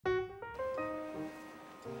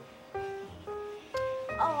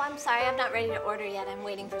I'm sorry. I'm not ready to order yet. I'm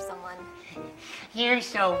waiting for someone. You're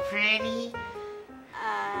so pretty.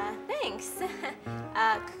 Thanks.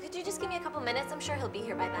 Could you just give me a couple minutes? I'm sure he'll be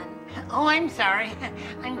here by then. Oh, I'm sorry.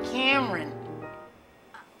 I'm Cameron.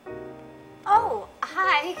 Oh,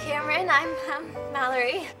 hi, Cameron. I'm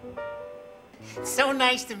Mallory. So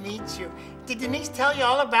nice to meet you. Did Denise tell you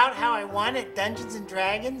all about how I won at Dungeons and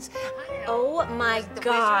Dragons? Oh my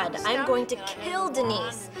God, I'm going to kill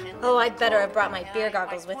Denise. Oh, I'd better have brought my beer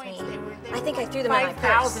goggles with me. I think I threw them in my purse.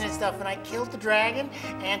 5,000 and stuff, and I killed the dragon,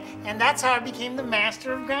 and that's how I became the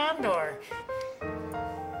master of Gondor.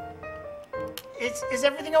 Is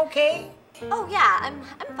everything okay? Oh yeah, I'm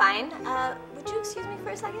fine. Would you excuse me for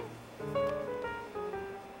a second?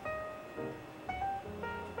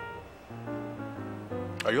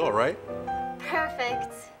 Are you all right?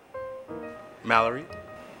 Perfect. Mallory,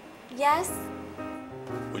 Yes?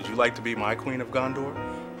 would you like to be my queen of Gondor?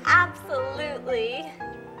 Absolutely.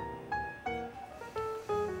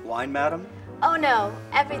 Wine, madam? Oh no,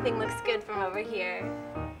 everything looks good from over here.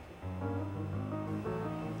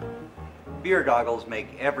 Beer goggles make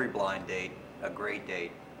every blind date a great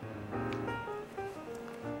date.